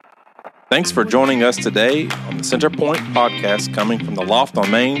Thanks for joining us today on the Centerpoint podcast coming from the Loft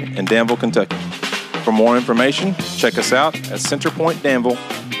on Main in Danville, Kentucky. For more information, check us out at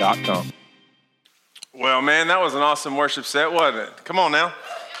centerpointdanville.com. Well, man, that was an awesome worship set, wasn't it? Come on now.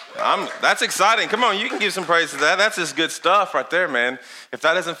 That's exciting. Come on, you can give some praise to that. That's just good stuff right there, man. If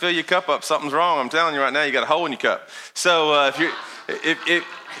that doesn't fill your cup up, something's wrong. I'm telling you right now, you got a hole in your cup. So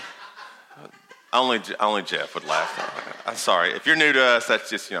only Jeff would laugh. I'm sorry. If you're new to us, that's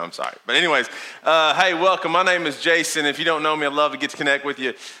just, I'm sorry. But anyways, hey, welcome. My name is Jason. If you don't know me, I'd love to get to connect with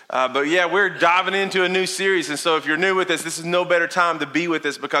you. But yeah, we're diving into a new series. And so if you're new with us, this is no better time to be with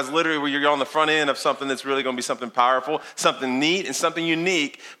us because literally you're on the front end of something that's really going to be something powerful, something neat, and something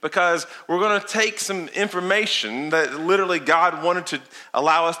unique because we're going to take some information that literally God wanted to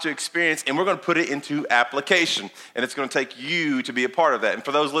allow us to experience and we're going to put it into application. And it's going to take you to be a part of that. And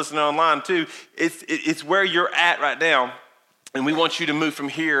for those listening online too, it's where you're at right now. And we want you to move from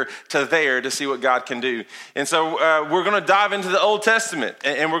here to there to see what God can do. And so we're going to dive into the Old Testament.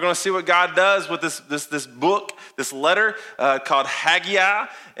 And we're going to see what God does with this book, this letter called Haggai.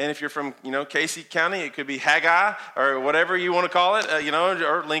 And if you're from, Casey County, it could be Haggai or whatever you want to call it,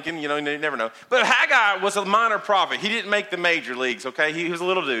 or Lincoln, you never know. But Haggai was a minor prophet. He didn't make the major leagues, okay? He was a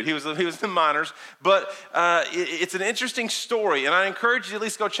little dude. He was the minors. But it's an interesting story. And I encourage you to at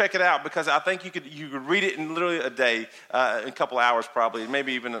least go check it out because I think you could read it in literally a day, a couple hours probably,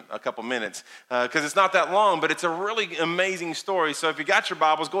 maybe even a couple minutes. Because it's not that long, but it's a really amazing story. So if you got your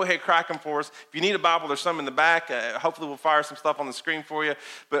Bibles, go ahead, crack them for us. If you need a Bible, there's some in the back. Hopefully we'll fire some stuff on the screen for you.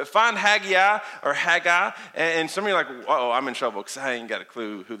 But find Haggai, and some of you are like, uh-oh, I'm in trouble because I ain't got a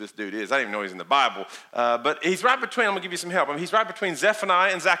clue who this dude is. I didn't even know he's in the Bible. But he's right between, I'm going to give you some help. He's right between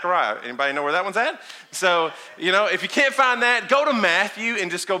Zephaniah and Zechariah. Anybody know where that one's at? So, if you can't find that, go to Matthew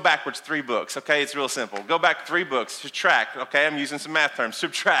and just go backwards 3 books, okay? It's real simple. Go back 3 books, subtract, okay? I'm using some math terms.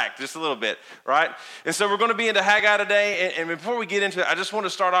 Subtract just a little bit, right? And so we're going to be into Haggai today. And before we get into it, I just want to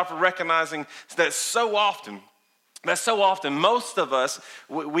start off with recognizing that so often, most of us,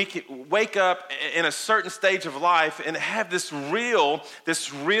 we can wake up in a certain stage of life and have this real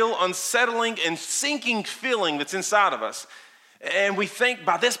unsettling and sinking feeling that's inside of us. And we think,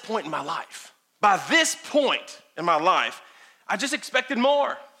 by this point in my life, I just expected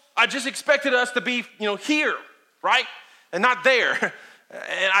more. I just expected us to be, here, right? And not there.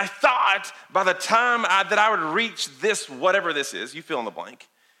 And I thought by the time that I would reach this, whatever this is, you fill in the blank,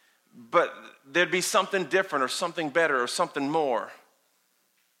 but there'd be something different or something better or something more.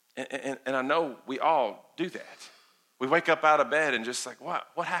 And I know we all do that. We wake up out of bed and just like, what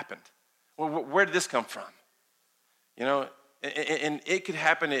happened? Where did this come from? And it could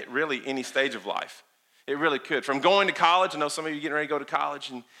happen at really any stage of life. It really could. From going to college, I know some of you getting ready to go to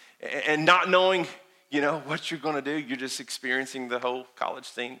college and not knowing, what you're going to do. You're just experiencing the whole college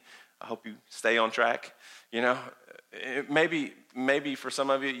scene. I hope you stay on track. Maybe for some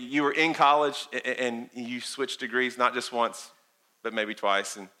of you, you were in college and you switched degrees, not just once, but maybe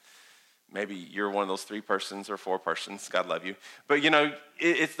twice. And maybe you're one of those 3 persons or 4 persons. God love you. But,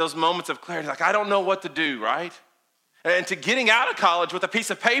 it's those moments of clarity. Like, I don't know what to do, right? And to getting out of college with a piece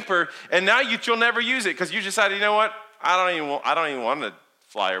of paper, and now you'll never use it because you decided, you know what? I don't even want to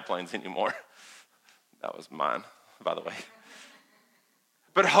fly airplanes anymore. That was mine, by the way.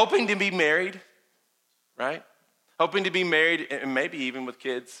 But hoping to be married, right? Hoping to be married and maybe even with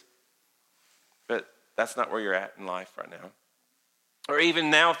kids. But that's not where you're at in life right now. Or even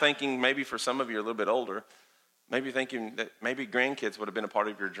now thinking, maybe for some of you a little bit older, maybe thinking that maybe grandkids would have been a part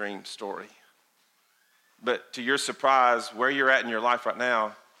of your dream story. But to your surprise, where you're at in your life right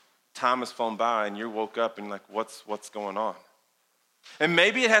now, time has flown by and you woke up and like, what's going on? And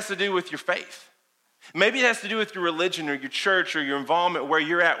maybe it has to do with your faith. Maybe it has to do with your religion or your church or your involvement where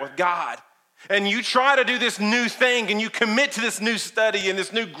you're at with God. And you try to do this new thing and you commit to this new study and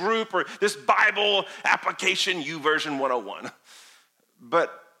this new group or this Bible application, YouVersion 101.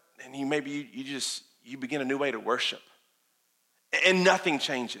 And you begin a new way to worship. And nothing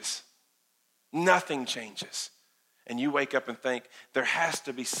changes. Nothing changes. And you wake up and think, there has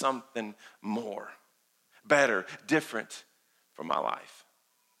to be something more, better, different for my life.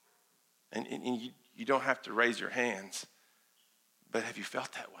 And you don't have to raise your hands, but have you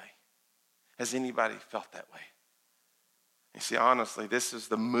felt that way? Has anybody felt that way? You see, honestly, this is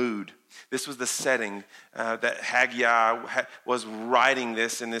the mood. This was the setting that Haggai was writing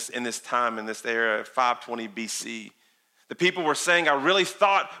this in this time, in this era, 520 BC. The people were saying, I really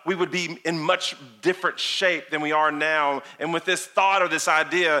thought we would be in much different shape than we are now. And with this thought or this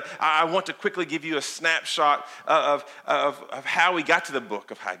idea, I want to quickly give you a snapshot of how we got to the book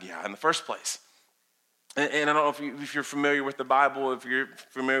of Haggai in the first place. And I don't know if you're familiar with the Bible, if you're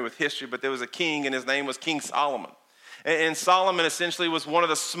familiar with history, but there was a king, and his name was King Solomon. And Solomon essentially was one of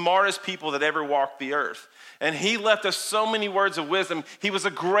the smartest people that ever walked the earth. And he left us so many words of wisdom. He was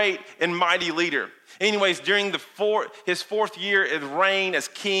a great and mighty leader. Anyways, during his fourth year of reign as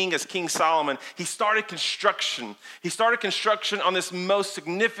King Solomon, he started construction. He started construction on this most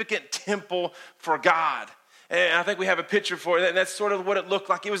significant temple for God. And I think we have a picture for it, and that's sort of what it looked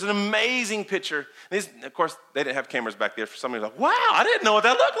like. It was an amazing picture. Of course, they didn't have cameras back there. For somebody like, wow, I didn't know what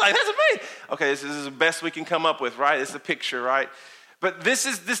that looked like. That's amazing. Okay, this is the best we can come up with, right? It's a picture, right? But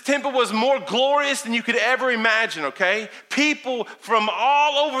this temple was more glorious than you could ever imagine, okay? People from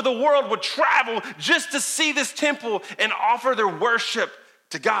all over the world would travel just to see this temple and offer their worship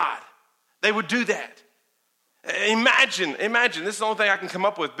to God. They would do that. Imagine, this is the only thing I can come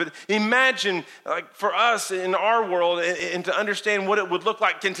up with, but imagine like for us in our world and to understand what it would look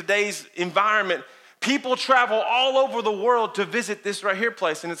like in today's environment, people travel all over the world to visit this right here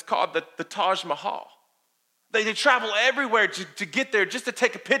place, and it's called the Taj Mahal. They travel everywhere to get there just to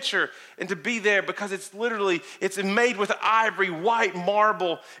take a picture and to be there because it's made with ivory, white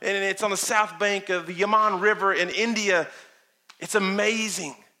marble, and it's on the south bank of the Yamuna River in India. It's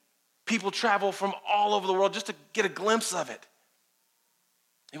amazing. People travel from all over the world just to get a glimpse of it.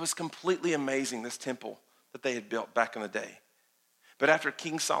 It was completely amazing, this temple that they had built back in the day. But after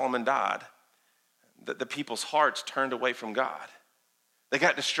King Solomon died, the people's hearts turned away from God. They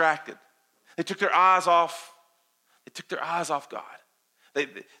got distracted. They took their eyes off. God.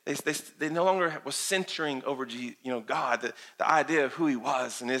 They no longer was centering over God, the idea of who he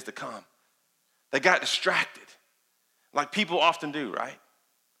was and is to come. They got distracted, like people often do, right?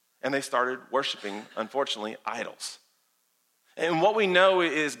 And they started worshiping, unfortunately, idols. And what we know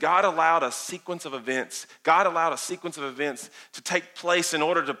is God allowed a sequence of events. God allowed a sequence of events to take place in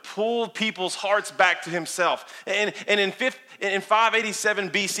order to pull people's hearts back to himself. And in 587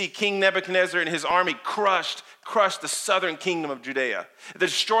 BC, King Nebuchadnezzar and his army crushed the southern kingdom of Judea. They're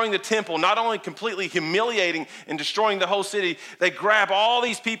destroying the temple, not only completely humiliating and destroying the whole city, they grab all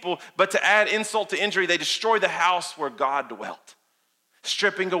these people, but to add insult to injury, they destroy the house where God dwelt,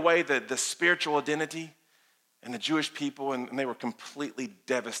 stripping away the spiritual identity and the Jewish people, and they were completely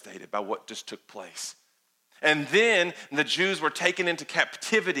devastated by what just took place. And then the Jews were taken into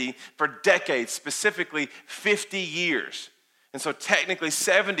captivity for decades, specifically 50 years. And so technically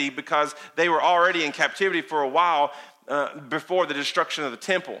 70 because they were already in captivity for a while before the destruction of the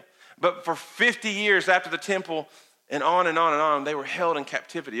temple. But for 50 years after the temple and on and on and on, they were held in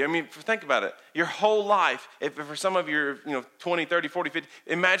captivity. I mean, think about it. Your whole life, if for some of you, 20, 30, 40, 50,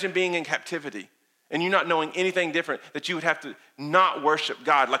 imagine being in captivity and you not knowing anything different, that you would have to not worship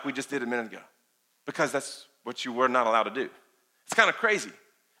God like we just did a minute ago, because that's what you were not allowed to do. It's kind of crazy.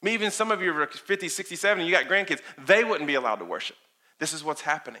 I mean, even some of you are 50, 60, 70, you got grandkids, they wouldn't be allowed to worship. This is what's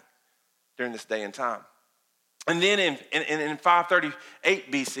happening during this day and time. And then in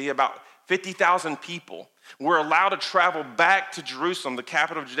 538 BC, about 50,000 people were allowed to travel back to Jerusalem, the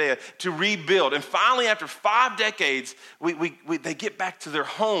capital of Judea, to rebuild. And finally, after 5 decades, they get back to their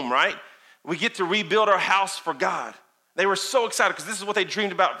home, right? We get to rebuild our house for God. They were so excited because this is what they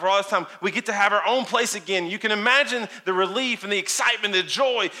dreamed about for all this time. We get to have our own place again. You can imagine the relief and the excitement, the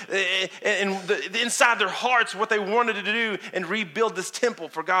joy, and the inside their hearts, what they wanted to do and rebuild this temple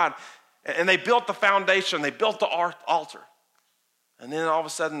for God. And they built the foundation. They built the altar. And then all of a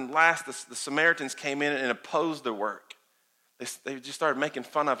sudden, the Samaritans came in and opposed their work. They just started making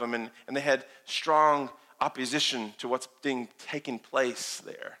fun of them, and they had strong opposition to what's being taking place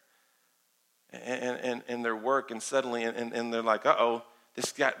there. And their work, and suddenly, and they're like, uh-oh,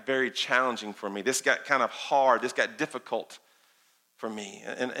 this got very challenging for me. This got kind of hard. This got difficult for me.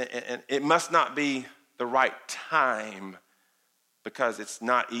 And it must not be the right time because it's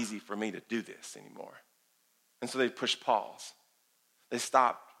not easy for me to do this anymore. And so they pushed pause. They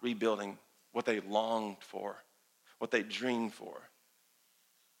stopped rebuilding what they longed for, what they dreamed for.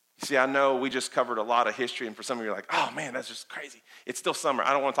 See, I know we just covered a lot of history, and for some of you are like, oh man, that's just crazy. It's still summer.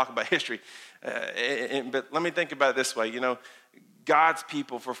 I don't want to talk about history. But let me think about it this way. God's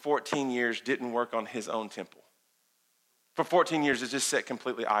people for 14 years didn't work on his own temple. For 14 years, it just sat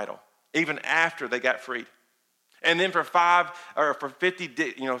completely idle, even after they got freed. And then for 5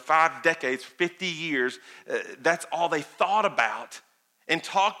 decades, 50 years, that's all they thought about and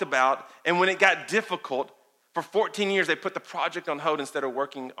talked about. And when it got difficult, for 14 years, they put the project on hold instead of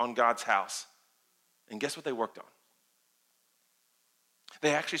working on God's house. And guess what they worked on?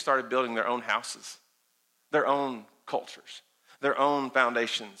 They actually started building their own houses, their own cultures, their own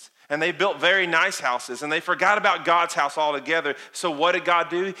foundations. And they built very nice houses, and they forgot about God's house altogether. So what did God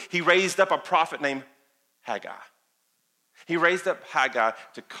do? He raised up a prophet named Haggai. He raised up Haggai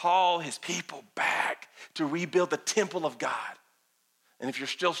to call his people back to rebuild the temple of God. And if you're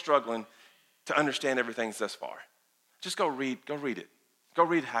still struggling to understand everything thus far, just go read it. Go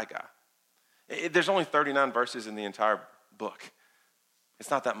read Haggai. There's only 39 verses in the entire book.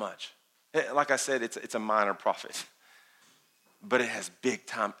 It's not that much. Like I said, it's a minor prophet. But it has big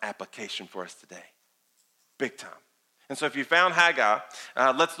time application for us today. Big time. And so if you found Haggai,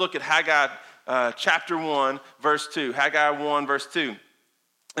 let's look at Haggai chapter 1, verse 2. Haggai 1, verse 2.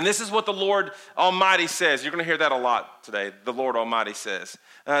 And this is what the Lord Almighty says. You're going to hear that a lot today. The Lord Almighty says.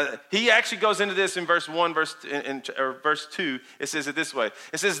 He actually goes into this in verse 1, verse 2. It says it this way.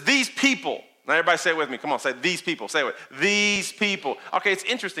 It says, these people. Now everybody say it with me. Come on, say these people. Say it. These people. Okay, it's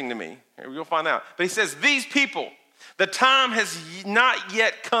interesting to me. You'll find out. But he says, these people. The time has not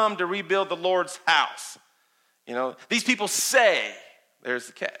yet come to rebuild the Lord's house. You know, these people say, there's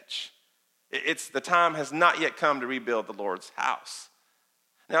the catch. It's the time has not yet come to rebuild the Lord's house.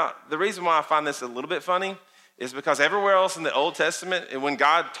 Now, the reason why I find this a little bit funny is because everywhere else in the Old Testament, and when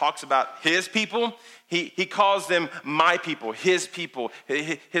God talks about his people, he calls them my people, his kids,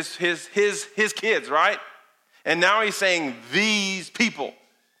 right? And now he's saying these people,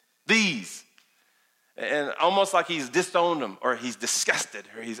 these. And almost like he's disowned them, or he's disgusted,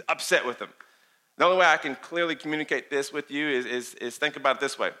 or he's upset with them. The only way I can clearly communicate this with you is think about it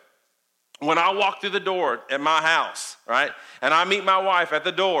this way. When I walk through the door at my house, right, and I meet my wife at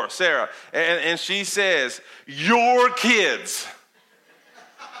the door, Sarah, and she says, your kids,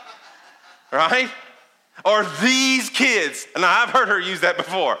 right? Or these kids. And I've heard her use that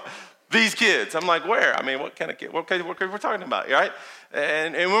before. These kids. I'm like, where? I mean, what kind of kid? What kid we're talking about, right?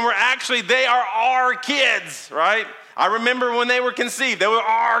 And when we're actually, they are our kids, right? I remember when they were conceived, they were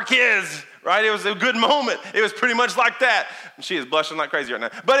our kids, right? It was a good moment. It was pretty much like that. And she is blushing like crazy right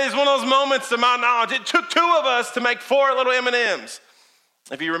now. But it's one of those moments, to my knowledge, it took two of us to make 4 little M&Ms.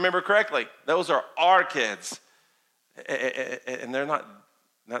 If you remember correctly, those are our kids. And they're not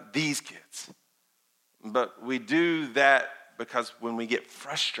these kids. But we do that because when we get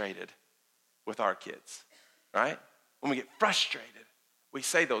frustrated with our kids, right? When we get frustrated, we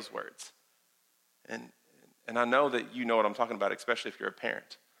say those words. And I know that you know what I'm talking about, especially if you're a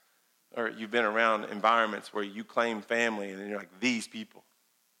parent. Or you've been around environments where you claim family and you're like, these people,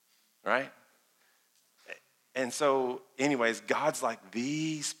 right? And so, anyways, God's like,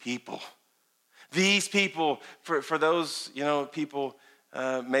 these people. These people, for those, people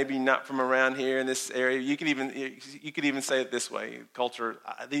maybe not from around here in this area, you could even say it this way, culture,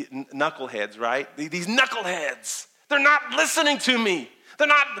 the knuckleheads, right? These knuckleheads, they're not listening to me. They're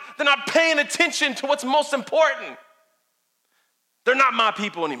not paying attention to what's most important. They're not my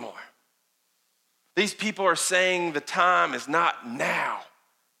people anymore. These people are saying the time is not now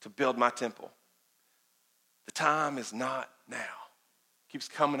to build my temple. The time is not now. It keeps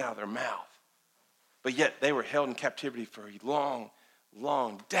coming out of their mouth. But yet they were held in captivity for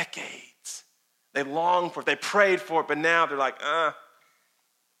long decades. They longed for it. They prayed for it. But now they're like,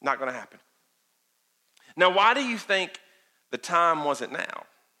 not going to happen. Now, why do you think the time wasn't now?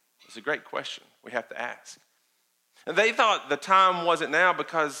 It's a great question we have to ask. And they thought the time wasn't now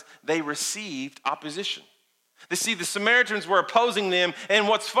because they received opposition. You see, the Samaritans were opposing them, and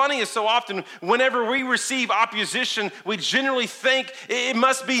what's funny is so often whenever we receive opposition, we generally think it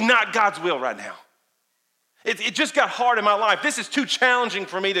must be not God's will right now. It just got hard in my life. This is too challenging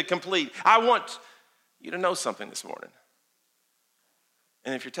for me to complete. I want you to know something this morning.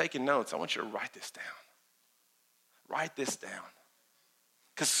 And if you're taking notes, I want you to write this down. Write this down.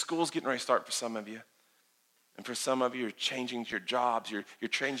 Because school's getting ready to start for some of you. And for some of you, you're changing your jobs, you're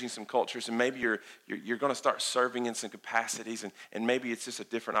changing some cultures, and maybe you're going to start serving in some capacities, and maybe it's just a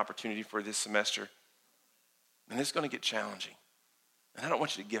different opportunity for this semester. And it's going to get challenging. And I don't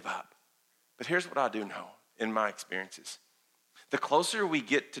want you to give up. But here's what I do know in my experiences. The closer we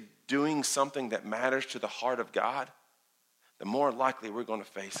get to doing something that matters to the heart of God, the more likely we're going to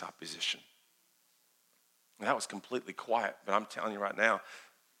face opposition. And that was completely quiet, but I'm telling you right now,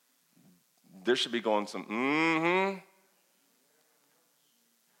 there should be going some,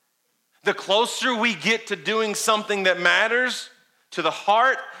 The closer we get to doing something that matters to the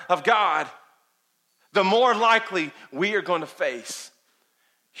heart of God, the more likely we are going to face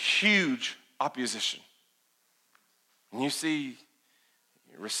huge opposition. And you see,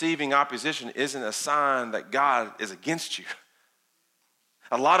 receiving opposition isn't a sign that God is against you.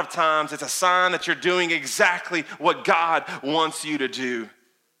 A lot of times it's a sign that you're doing exactly what God wants you to do.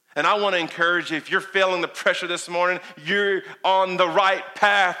 And I want to encourage you, if you're feeling the pressure this morning, you're on the right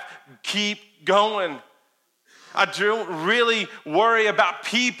path. Keep going. I don't really worry about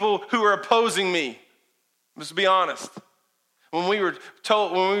people who are opposing me. Let's be honest. When we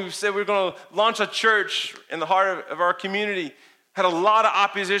said we were going to launch a church in the heart of our community, had a lot of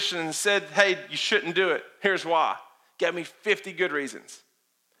opposition and said, hey, you shouldn't do it. Here's why. Gave me 50 good reasons.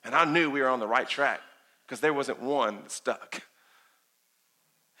 And I knew we were on the right track because there wasn't one that stuck.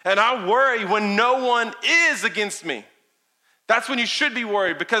 And I worry when no one is against me. That's when you should be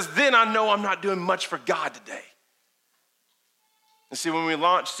worried, because then I know I'm not doing much for God today. And see, when we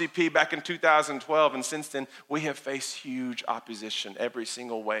launched CP back in 2012, and since then, we have faced huge opposition every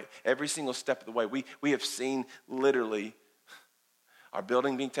single way, every single step of the way. We have seen literally our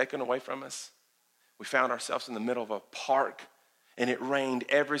building being taken away from us. We found ourselves in the middle of a park, and it rained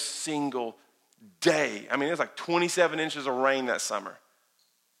every single day. I mean, it was like 27 inches of rain that summer.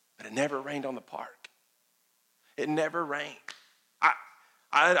 But it never rained on the park. It never rained.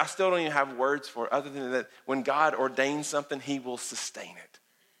 I still don't even have words for it other than that when God ordains something, he will sustain it.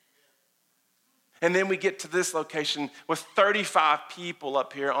 And then we get to this location with 35 people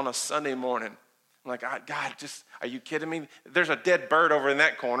up here on a Sunday morning. I'm like, God, are you kidding me? There's a dead bird over in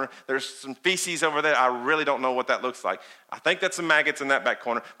that corner. There's some feces over there. I really don't know what that looks like. I think that's some maggots in that back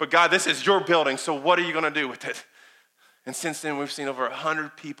corner. But God, this is your building, so what are you going to do with it? And since then, we've seen over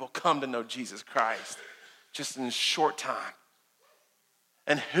 100 people come to know Jesus Christ just in a short time.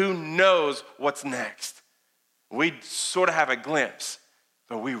 And who knows what's next? We sort of have a glimpse,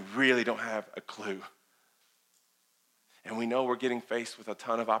 but we really don't have a clue. And we know we're getting faced with a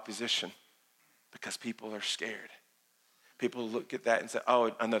ton of opposition because people are scared. People look at that and say,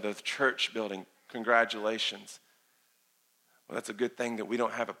 oh, another church building, congratulations. Well, that's a good thing that we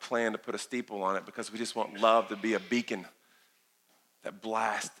don't have a plan to put a steeple on it, because we just want love to be a beacon that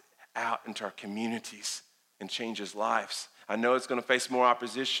blasts out into our communities and changes lives. I know it's going to face more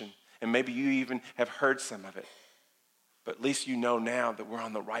opposition, and maybe you even have heard some of it. But at least you know now that we're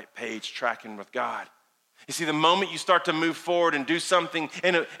on the right page tracking with God. You see, the moment you start to move forward and do something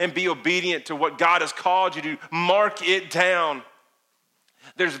and be obedient to what God has called you to, mark it down,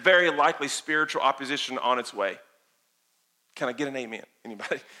 there's very likely spiritual opposition on its way. Can I get an amen?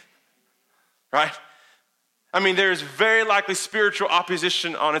 Anybody? Right? I mean, there's very likely spiritual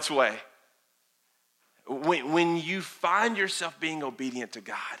opposition on its way. When you find yourself being obedient to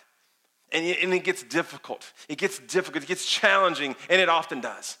God, and it gets difficult, it gets challenging, and it often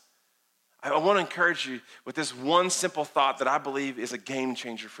does. I want to encourage you with this one simple thought that I believe is a game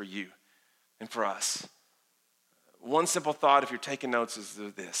changer for you and for us. One simple thought, if you're taking notes, is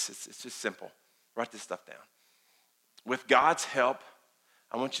this. It's just simple. Write this stuff down. With God's help,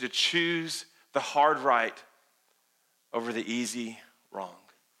 I want you to choose the hard right over the easy wrong.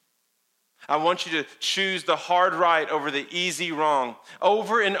 I want you to choose the hard right over the easy wrong.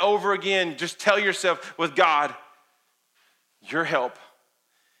 Over and over again, just tell yourself, with God, your help,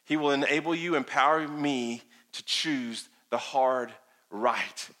 he will enable you, empower me to choose the hard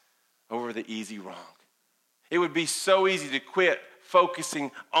right over the easy wrong. It would be so easy to quit focusing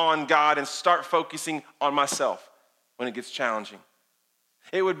on God and start focusing on myself when it gets challenging.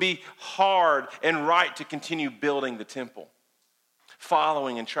 It would be hard and right to continue building the temple,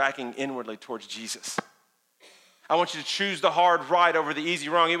 following and tracking inwardly towards Jesus. I want you to choose the hard right over the easy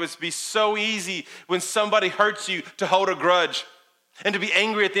wrong. It would be so easy when somebody hurts you to hold a grudge and to be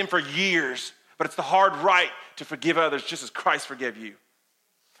angry at them for years. But it's the hard right to forgive others just as Christ forgave you.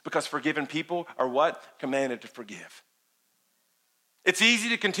 Because forgiven people are what? Commanded to forgive. It's easy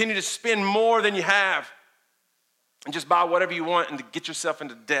to continue to spend more than you have and just buy whatever you want and to get yourself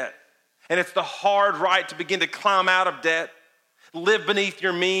into debt. And it's the hard right to begin to climb out of debt, live beneath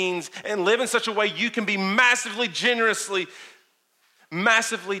your means, and live in such a way you can be massively generous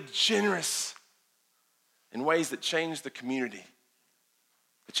in ways that change the community,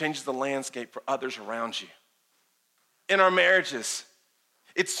 that changes the landscape for others around you. In our marriages,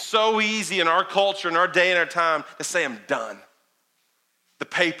 it's so easy in our culture, in our day and our time, to say, I'm done. The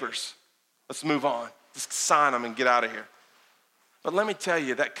papers, let's move on. Just sign them and get out of here. But let me tell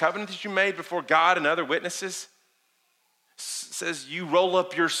you, that covenant that you made before God and other witnesses says you roll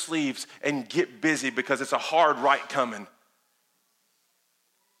up your sleeves and get busy, because it's a hard right coming.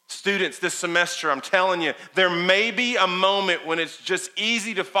 Students, this semester, I'm telling you, there may be a moment when it's just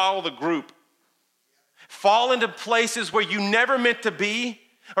easy to follow the group. Fall into places where you never meant to be,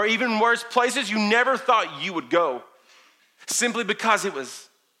 or even worse, places you never thought you would go, simply because it was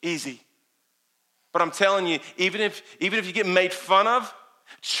easy. But I'm telling you, even if you get made fun of,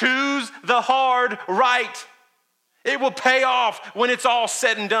 choose the hard right. It will pay off when it's all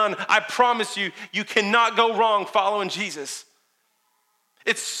said and done. I promise you, you cannot go wrong following Jesus.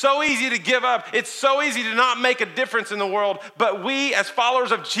 It's so easy to give up. It's so easy to not make a difference in the world. But we, as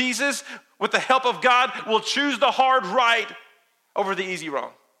followers of Jesus, with the help of God, will choose the hard right over the easy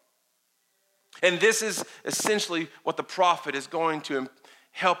wrong. And this is essentially what the prophet is going to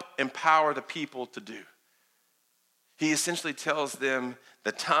help empower the people to do. He essentially tells them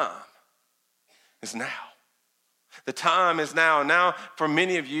the time is now. The time is now. Now, for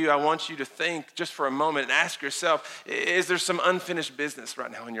many of you, I want you to think just for a moment and ask yourself, is there some unfinished business right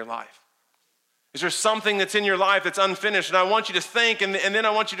now in your life? Is there something that's in your life that's unfinished? And I want you to think, and then I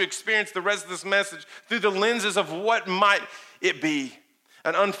want you to experience the rest of this message through the lenses of what might it be.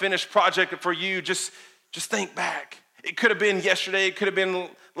 An unfinished project for you, just think back. It could have been yesterday, it could have been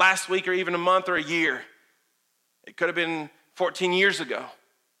last week, or even a month or a year. It could have been 14 years ago,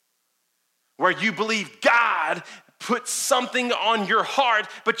 where you believed God put something on your heart,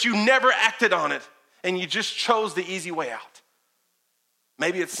 but you never acted on it, and you just chose the easy way out.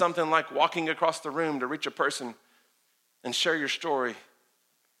 Maybe it's something like walking across the room to reach a person and share your story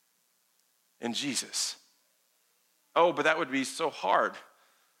in Jesus. Oh, but that would be so hard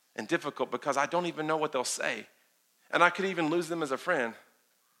and difficult because I don't even know what they'll say. And I could even lose them as a friend.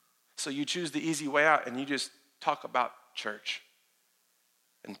 So you choose the easy way out and you just talk about church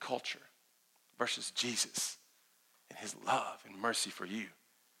and culture versus Jesus and his love and mercy for you.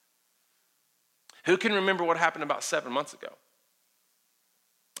 Who can remember what happened about 7 months ago?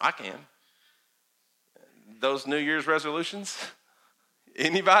 I can. Those New Year's resolutions?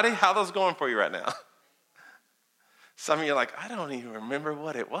 Anybody? How are those going for you right now? Some of you are like, I don't even remember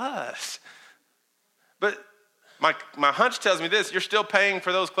what it was. But my hunch tells me this, you're still paying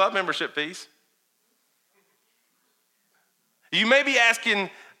for those club membership fees. You may be asking,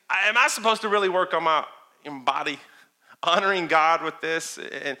 am I supposed to really work on my body, honoring God with this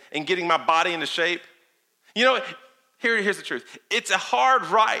and getting my body into shape? You know, here's the truth. It's a hard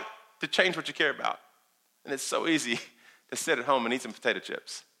right to change what you care about. And it's so easy to sit at home and eat some potato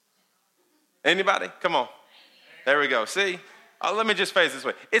chips. Anybody? Come on. There we go. See? Let me just phrase it this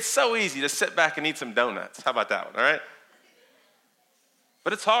way. It's so easy to sit back and eat some donuts. How about that one, all right?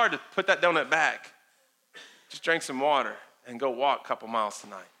 But it's hard to put that donut back. Just drink some water and go walk a couple miles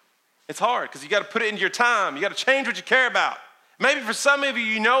tonight. It's hard because you got to put it into your time. You got to change what you care about. Maybe for some of you,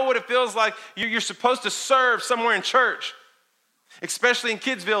 you know what it feels like. You're supposed to serve somewhere in church, especially in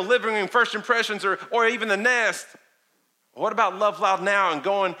Kidsville, Living Room, First Impressions, or even the Nest. What about Love Loud Now and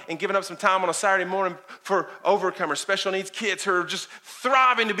going and giving up some time on a Saturday morning for overcomers, special needs kids who are just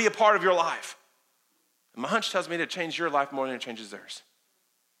thriving to be a part of your life? And my hunch tells me to change your life more than it changes theirs.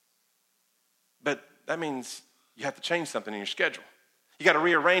 But that means you have to change something in your schedule. You got to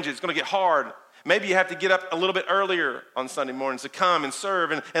rearrange it. It's going to get hard. Maybe you have to get up a little bit earlier on Sunday mornings to come and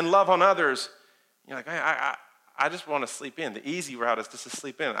serve and love on others. You're like, I just want to sleep in. The easy route is just to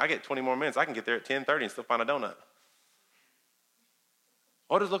sleep in. I get 20 more minutes. I can get there at 10:30 and still find a donut.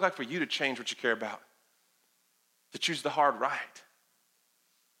 What does it look like for you to change what you care about? To choose the hard right?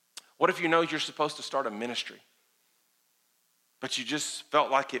 What if you know you're supposed to start a ministry, but you just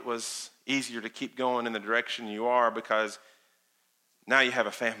felt like it was easier to keep going in the direction you are because now you have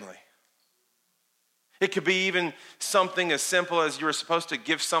a family? It could be even something as simple as you were supposed to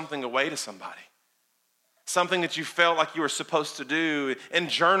give something away to somebody. Something that you felt like you were supposed to do, and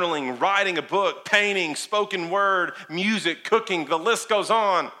journaling, writing a book, painting, spoken word, music, cooking, the list goes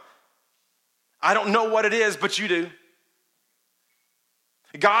on. I don't know what it is, but you do.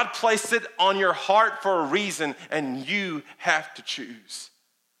 God placed it on your heart for a reason, and you have to choose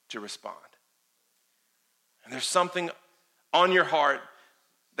to respond. And there's something on your heart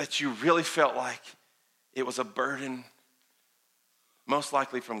that you really felt like it was a burden, most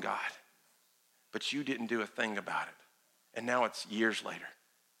likely from God. But you didn't do a thing about it. And now it's years later.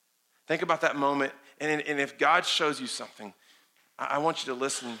 Think about that moment. And if God shows you something, I want you to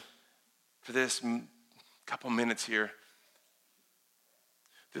listen for this couple minutes here.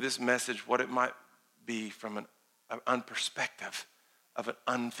 Through this message, what it might be from an perspective of an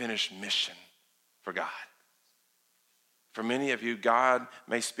unfinished mission for God. For many of you, God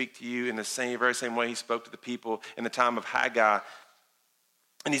may speak to you in the very same way he spoke to the people in the time of Haggai.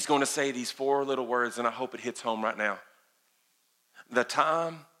 And he's going to say these 4 little words, and I hope it hits home right now. The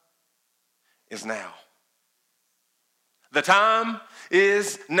time is now. The time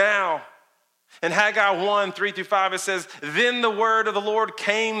is now. In Haggai 1, 3-5, it says, Then the word of the Lord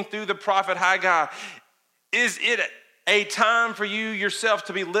came through the prophet Haggai. Is it a time for you yourself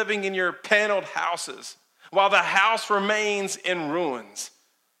to be living in your paneled houses while the house remains in ruins?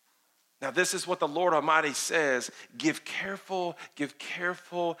 Now, this is what the Lord Almighty says. Give careful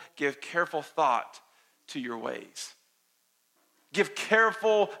thought to your ways. Give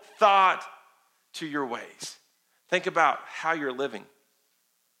careful thought to your ways. Think about how you're living.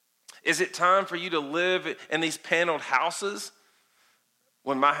 Is it time for you to live in these paneled houses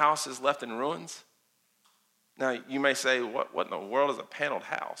when my house is left in ruins? Now, you may say, what in the world is a paneled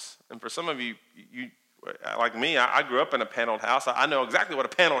house? And for some of you like me, I grew up in a paneled house. I know exactly what a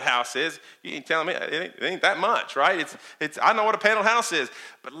paneled house is. You ain't telling me it ain't that much, right? I know what a paneled house is.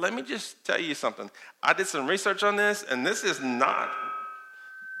 But let me just tell you something. I did some research on this, and this is not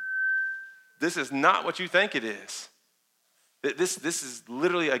what you think it is. This is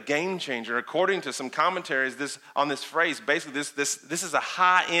literally a game changer. According to some commentaries on this phrase, basically this is a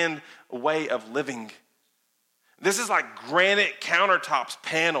high-end way of living. This is like granite countertops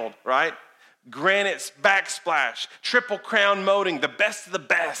paneled, right? Granite backsplash, triple crown molding, the best of the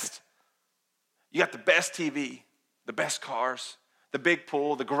best. You got the best TV, the best cars, the big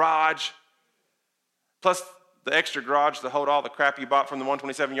pool, the garage, plus the extra garage to hold all the crap you bought from the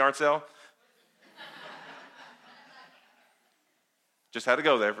 127 yard sale. Just had to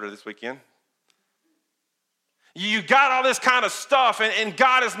go there for this weekend. You got all this kind of stuff, and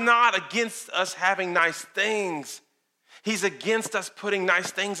God is not against us having nice things. He's against us putting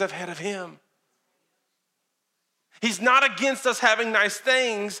nice things ahead of him. He's not against us having nice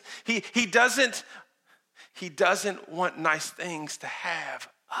things. He doesn't want nice things to have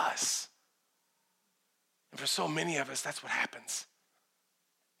us. And for so many of us, that's what happens.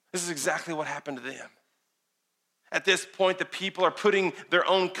 This is exactly what happened to them. At this point, the people are putting their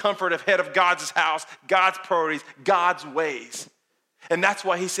own comfort ahead of God's house, God's priorities, God's ways. And that's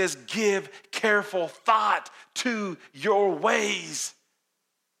why he says, give careful thought to your ways.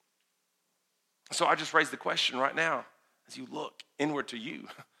 So I just raised the question right now as you look inward to you.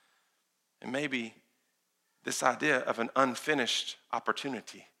 And maybe this idea of an unfinished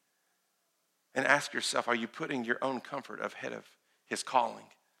opportunity. And ask yourself, are you putting your own comfort ahead of his calling,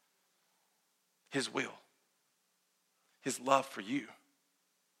 his will, his love for you?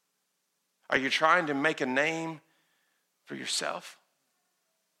 Are you trying to make a name for yourself?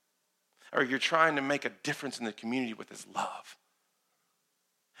 Or are you trying to make a difference in the community with his love?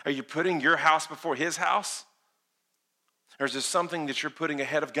 Are you putting your house before his house? Or is this something that you're putting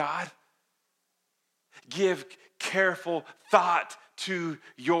ahead of God? Give careful thought to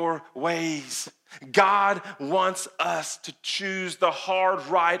your ways. God wants us to choose the hard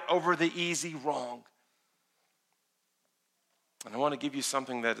right over the easy wrong. And I want to give you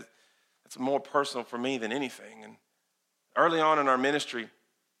something that's more personal for me than anything. And early on in our ministry,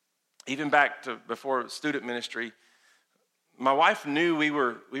 even back to before student ministry, my wife knew we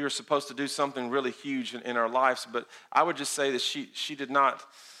were supposed to do something really huge in our lives, but I would just say that she did not,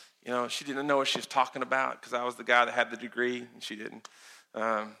 she didn't know what she was talking about because I was the guy that had the degree and she didn't.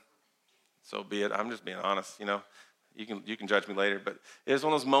 So be it. I'm just being honest. You can judge me later, but it was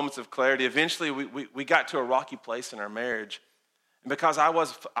one of those moments of clarity. Eventually, we got to a rocky place in our marriage, and because I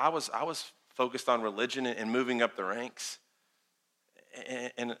was focused on religion and moving up the ranks,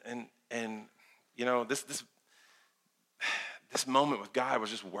 and this moment with God was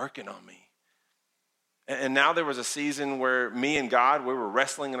just working on me. And now there was a season where me and God, we were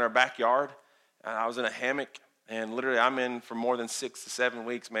wrestling in our backyard. And I was in a hammock, and literally I'm in for more than 6 to 7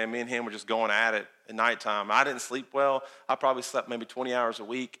 weeks, man. Me and him were just going at it at nighttime. I didn't sleep well. I probably slept maybe 20 hours a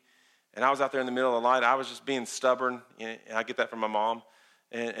week. And I was out there in the middle of the night. I was just being stubborn. And I get that from my mom.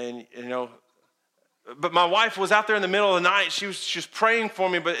 But my wife was out there in the middle of the night. She was praying for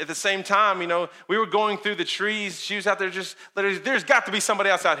me, but at the same time, we were going through the trees. She was out there just literally, there's got to be somebody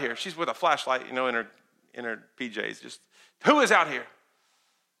else out here. She's with a flashlight, in her PJs. Just, who is out here?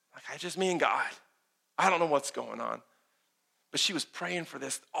 Like, just me and God. I don't know what's going on. But she was praying for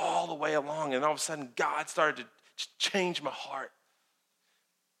this all the way along, and all of a sudden, God started to change my heart,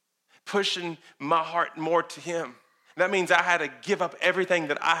 pushing my heart more to him. And that means I had to give up everything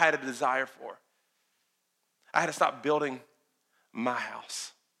that I had a desire for. I had to stop building my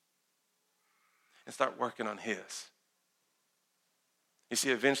house and start working on his. You see,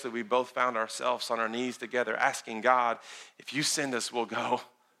 eventually we both found ourselves on our knees together asking God, if you send us, we'll go.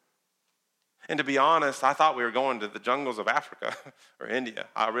 And to be honest, I thought we were going to the jungles of Africa or India.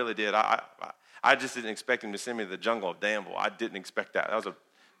 I really did. I just didn't expect him to send me to the jungle of Danville. I didn't expect that.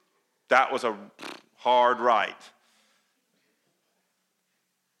 That was a hard ride.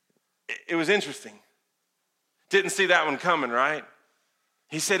 It was interesting. Didn't see that one coming, right?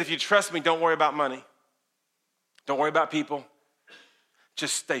 He said, if you trust me, don't worry about money. Don't worry about people.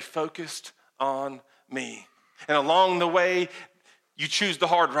 Just stay focused on me. And along the way, you choose the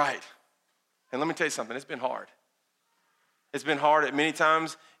hard right. And let me tell you something, it's been hard. It's been hard at many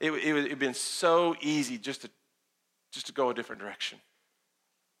times. It's been so easy just to go a different direction.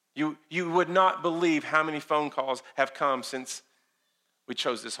 You would not believe how many phone calls have come since we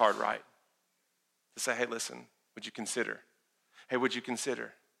chose this hard right. To say, hey, listen, would you consider? Hey, would you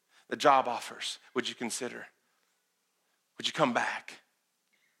consider? The job offers, would you consider? Would you come back?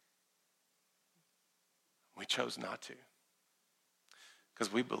 We chose not to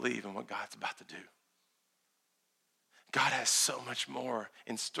because we believe in what God's about to do. God has so much more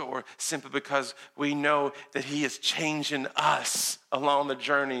in store simply because we know that he is changing us along the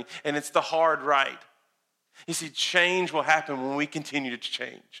journey, and it's the hard right. You see, change will happen when we continue to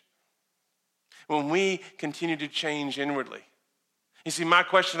change. When we continue to change inwardly. You see, my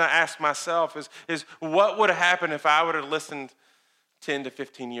question I ask myself is what would have happened if I would have listened 10 to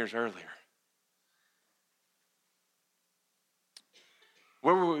 15 years earlier?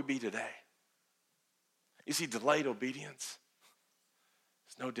 Where would we be today? You see, delayed obedience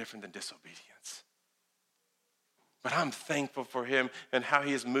is no different than disobedience. But I'm thankful for him and how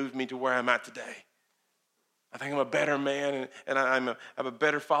he has moved me to where I'm at today. I think I'm a better man and I'm a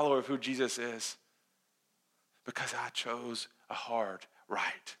better follower of who Jesus is because I chose a hard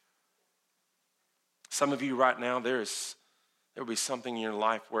right. Some of you right now, there will be something in your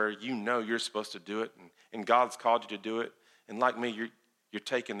life where you know you're supposed to do it and God's called you to do it. And like me, you're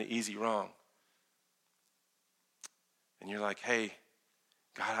taking the easy wrong. And you're like, hey,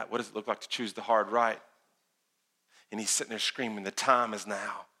 God, what does it look like to choose the hard right? And he's sitting there screaming, the time is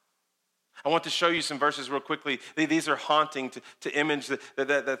now. I want to show you some verses real quickly. These are haunting to image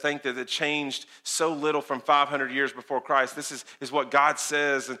that think that it changed so little from 500 years before Christ. This is what God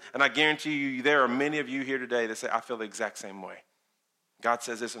says, and I guarantee you there are many of you here today that say, I feel the exact same way. God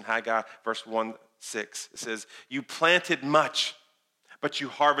says this in Haggai, verse 1:6. It says, you planted much, but you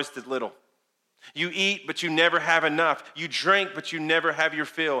harvested little. You eat, but you never have enough. You drink, but you never have your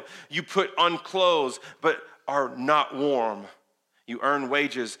fill. You put on clothes, but are not warm. You earn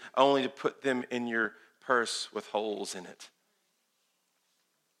wages only to put them in your purse with holes in it.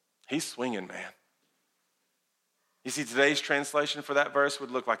 He's swinging, man. You see, today's translation for that verse would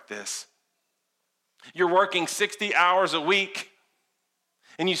look like this. You're working 60 hours a week,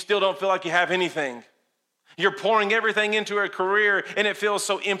 and you still don't feel like you have anything. You're pouring everything into a career, and it feels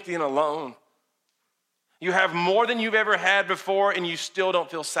so empty and alone. You have more than you've ever had before, and you still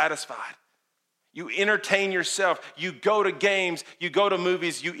don't feel satisfied. You entertain yourself. You go to games. You go to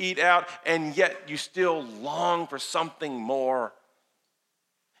movies. You eat out, and yet you still long for something more.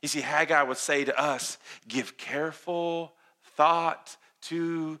 You see, Haggai would say to us, give careful thought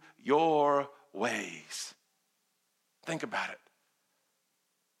to your ways. Think about it.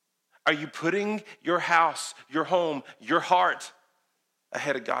 Are you putting your house, your home, your heart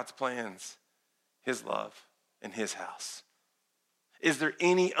ahead of God's plans? His love, and his house? Is there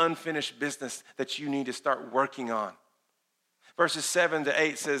any unfinished business that you need to start working on? Verses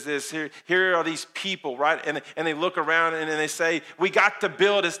 7-8 says this, here are these people, right? And they look around and they say, we got to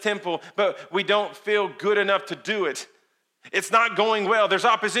build his temple, but we don't feel good enough to do it. It's not going well. There's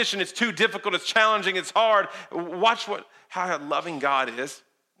opposition. It's too difficult. It's challenging. It's hard. Watch how loving God is.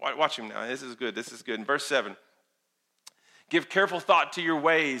 Watch him now. This is good. This is good. In verse 7, give careful thought to your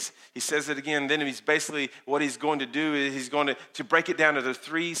ways. He says it again. Then he's basically, what he's going to do is he's going to break it down into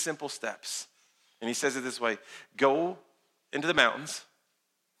 3 simple steps. And he says it this way. Go into the mountains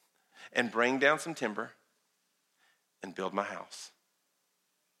and bring down some timber and build my house.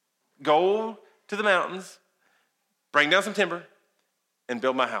 Go to the mountains, bring down some timber and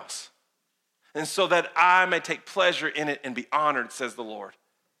build my house. And so that I may take pleasure in it and be honored, says the Lord.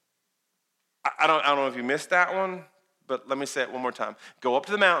 I don't know if you missed that one. But let me say it one more time. Go up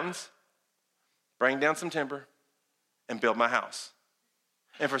to the mountains, bring down some timber, and build my house.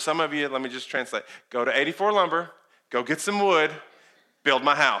 And for some of you, let me just translate. Go to 84 Lumber, go get some wood, build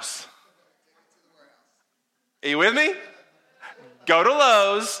my house. Are you with me? Go to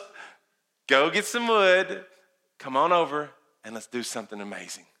Lowe's, go get some wood, come on over, and let's do something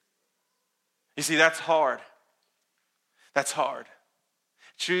amazing. You see, that's hard. That's hard.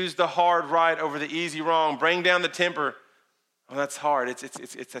 Choose the hard right over the easy wrong. Bring down the timber. Well, that's hard. It's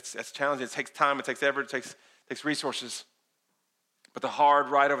challenging. It takes time. It takes effort. It takes resources. But the hard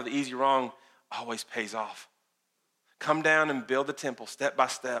right over the easy wrong always pays off. Come down and build the temple step by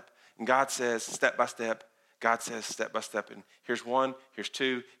step. And God says step by step. God says step by step. And here's 1, here's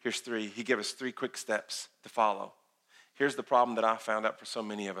 2, here's 3. He gave us 3 quick steps to follow. Here's the problem that I found out for so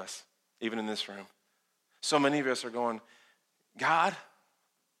many of us, even in this room. So many of us are going, God,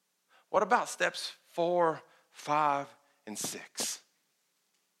 what about steps 4, 5, and 6?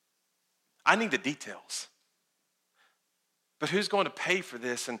 I need the details. But who's going to pay for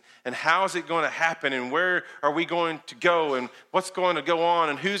this? And how is it going to happen? And where are we going to go? And what's going to go on?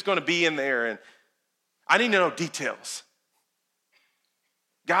 And who's going to be in there? And I need to know details.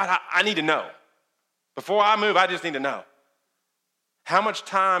 God, I need to know. Before I move, I just need to know. How much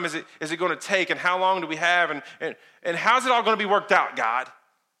time is it going to take, and how long do we have, and how's it all going to be worked out, God?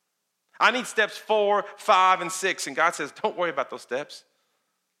 I need steps 4, 5, and 6. And God says, don't worry about those steps.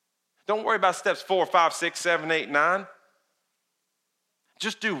 Don't worry about steps 4, 5, 6, 7, 8, 9.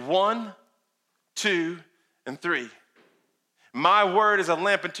 Just do 1, 2, and 3. My word is a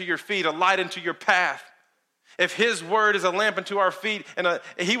lamp unto your feet, a light unto your path. If his word is a lamp unto our feet, and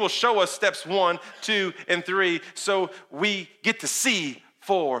he will show us steps 1, 2, and 3, so we get to see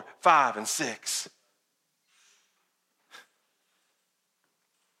 4, 5, and 6.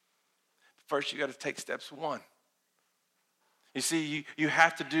 First, you got to take steps 1. You see, you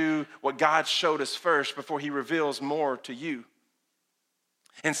have to do what God showed us first before he reveals more to you.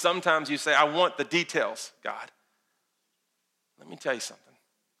 And sometimes you say, I want the details, God. Let me tell you something.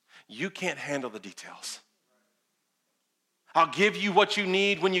 You can't handle the details. I'll give you what you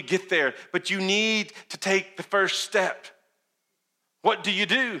need when you get there, but you need to take the first step. What do?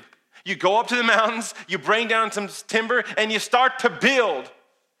 You go up to the mountains, you bring down some timber, and you start to build.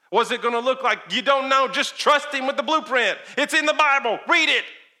 What's it going to look like? You don't know. Just trust him with the blueprint. It's in the Bible. Read it.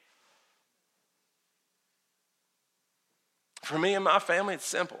 For me and my family, it's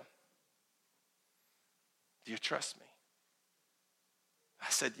simple. Do you trust me? I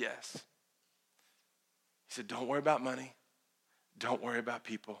said yes. He said, don't worry about money. Don't worry about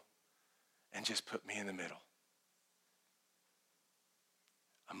people. And just put me in the middle.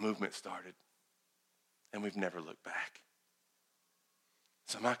 A movement started, and we've never looked back.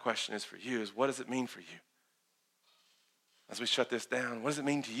 So my question is for you is, what does it mean for you? As we shut this down, what does it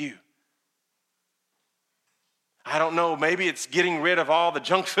mean to you? I don't know. Maybe it's getting rid of all the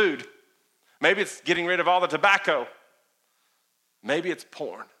junk food. Maybe it's getting rid of all the tobacco. Maybe it's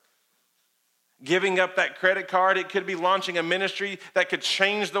porn. Giving up that credit card. It could be launching a ministry that could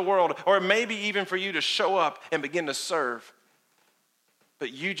change the world. Or maybe even for you to show up and begin to serve.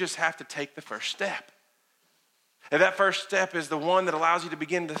 But you just have to take the first step. And that first step is the one that allows you to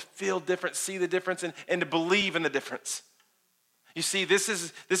begin to feel different, see the difference, and to believe in the difference. You see, this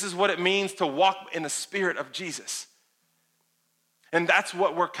is what it means to walk in the Spirit of Jesus. And that's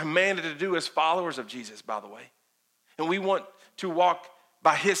what we're commanded to do as followers of Jesus, by the way. And we want to walk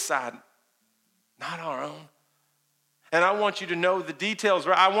by his side, not our own. And I want you to know the details,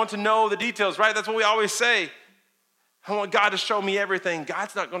 right? I want to know the details, right? That's what we always say. I want God to show me everything.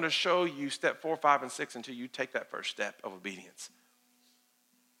 God's not going to show you step 4, 5, and 6 until you take that first step of obedience.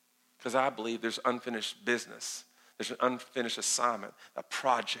 Because I believe there's unfinished business. There's an unfinished assignment, a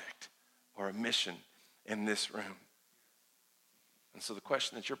project, or a mission in this room. And so the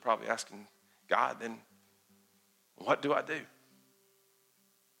question that you're probably asking, God, then what do I do?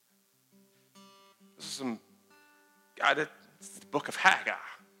 This is it's the book of Haggai.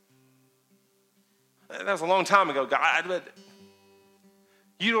 That was a long time ago, God. But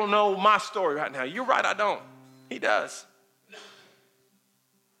you don't know my story right now. You're right, I don't. He does.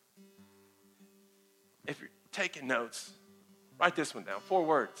 If you're taking notes, write this one down. 4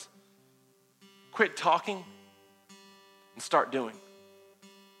 words. Quit talking and start doing.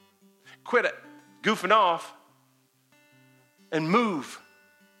 Quit it, goofing off, and move.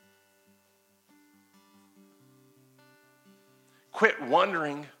 Quit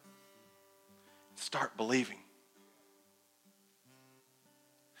wondering. Start believing.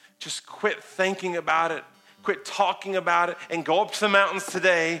 Just quit thinking about it, quit talking about it, and go up to the mountains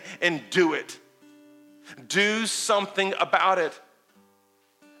today and do it. Do something about it.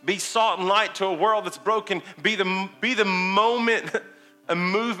 Be salt and light to a world that's broken. Be the moment, a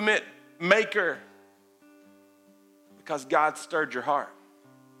movement maker. Because God stirred your heart.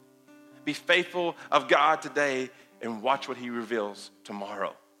 Be faithful of God today and watch what he reveals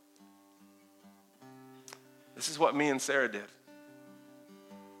tomorrow. This is what me and Sarah did.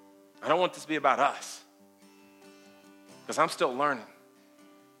 I don't want this to be about us, because I'm still learning.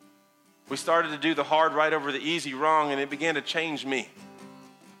 We started to do the hard right over the easy wrong, and it began to change me.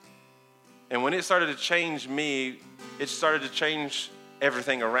 And when it started to change me, it started to change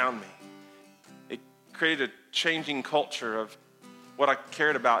everything around me. It created a changing culture of what I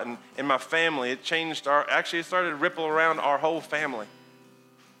cared about. And in my family, it started to ripple around our whole family.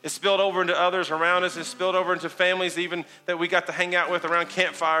 It spilled over into others around us. It spilled over into families even that we got to hang out with around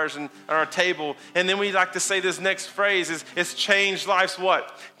campfires and on our table. And then we like to say this next phrase is, it's changed lives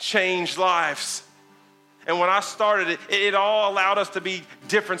what? Changed lives. And when I started it all allowed us to be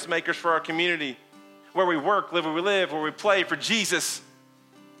difference makers for our community. Where we work, live where we live, where we play for Jesus.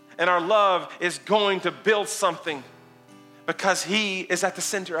 And our love is going to build something because he is at the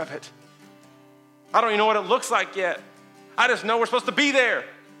center of it. I don't even know what it looks like yet. I just know we're supposed to be there.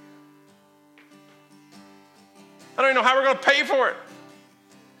 I don't even know how we're going to pay for it.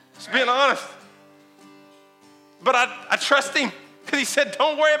 Just being honest. But I trust him because he said,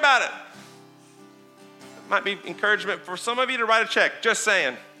 don't worry about it. It might be encouragement for some of you to write a check. Just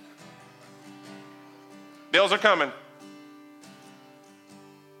saying. Bills are coming.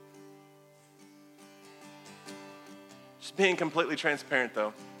 Just being completely transparent,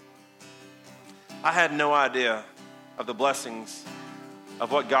 though. I had no idea of the blessings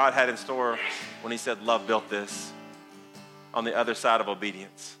of what God had in store when he said, love built this on the other side of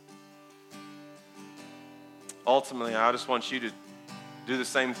obedience. Ultimately, I just want you to do the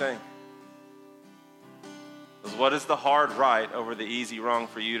same thing. Because what is the hard right over the easy wrong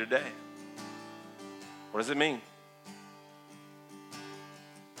for you today? What does it mean?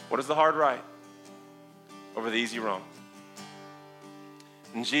 What is the hard right over the easy wrong?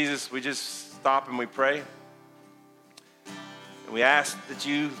 And Jesus, we just stop and we pray. And we ask that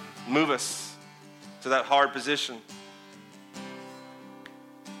you move us to that hard position.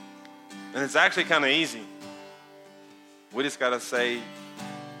 And it's actually kind of easy. We just got to say,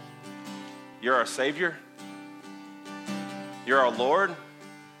 you're our Savior. You're our Lord.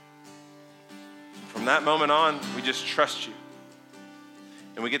 From that moment on, we just trust you.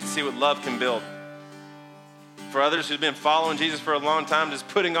 And we get to see what love can build. For others who've been following Jesus for a long time, just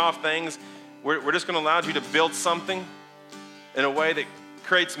putting off things, we're just going to allow you to build something in a way that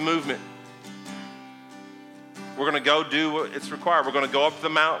creates movement. We're going to go do what it's required. We're going to go up the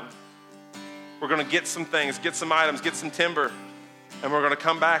mountain. We're going to get some things, get some items, get some timber, and we're going to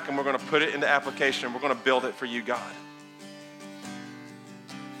come back and we're going to put it into application. We're going to build it for you, God.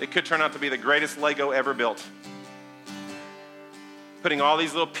 It could turn out to be the greatest Lego ever built. Putting all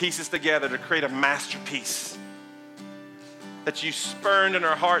these little pieces together to create a masterpiece that you spurned in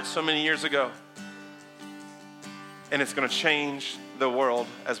our hearts so many years ago. And it's going to change the world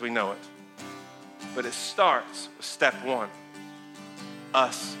as we know it. But it starts with step one,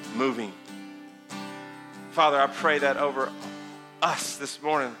 us moving. Father, I pray that over us this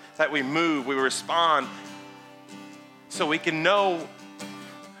morning, that we move, we respond, so we can know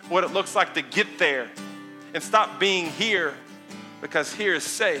what it looks like to get there and stop being here, because here is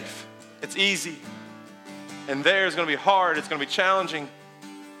safe, it's easy, and there is going to be hard, it's going to be challenging.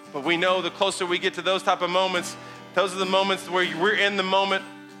 But we know the closer we get to those type of moments, those are the moments where we're in the moment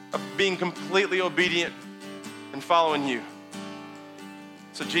of being completely obedient and following you.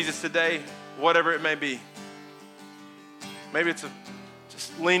 So Jesus, today, whatever it may be, maybe it's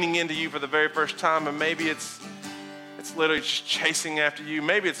just leaning into you for the very first time, and maybe it's literally just chasing after you.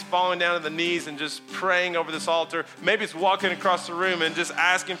 Maybe it's falling down to the knees and just praying over this altar. Maybe it's walking across the room and just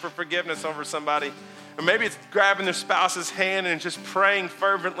asking for forgiveness over somebody. Or maybe it's grabbing their spouse's hand and just praying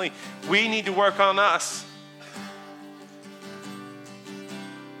fervently. We need to work on us.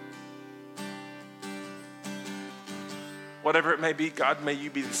 Whatever it may be, God, may you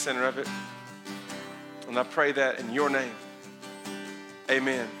be the center of it. And I pray that in your name.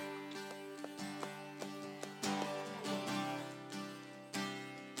 Amen.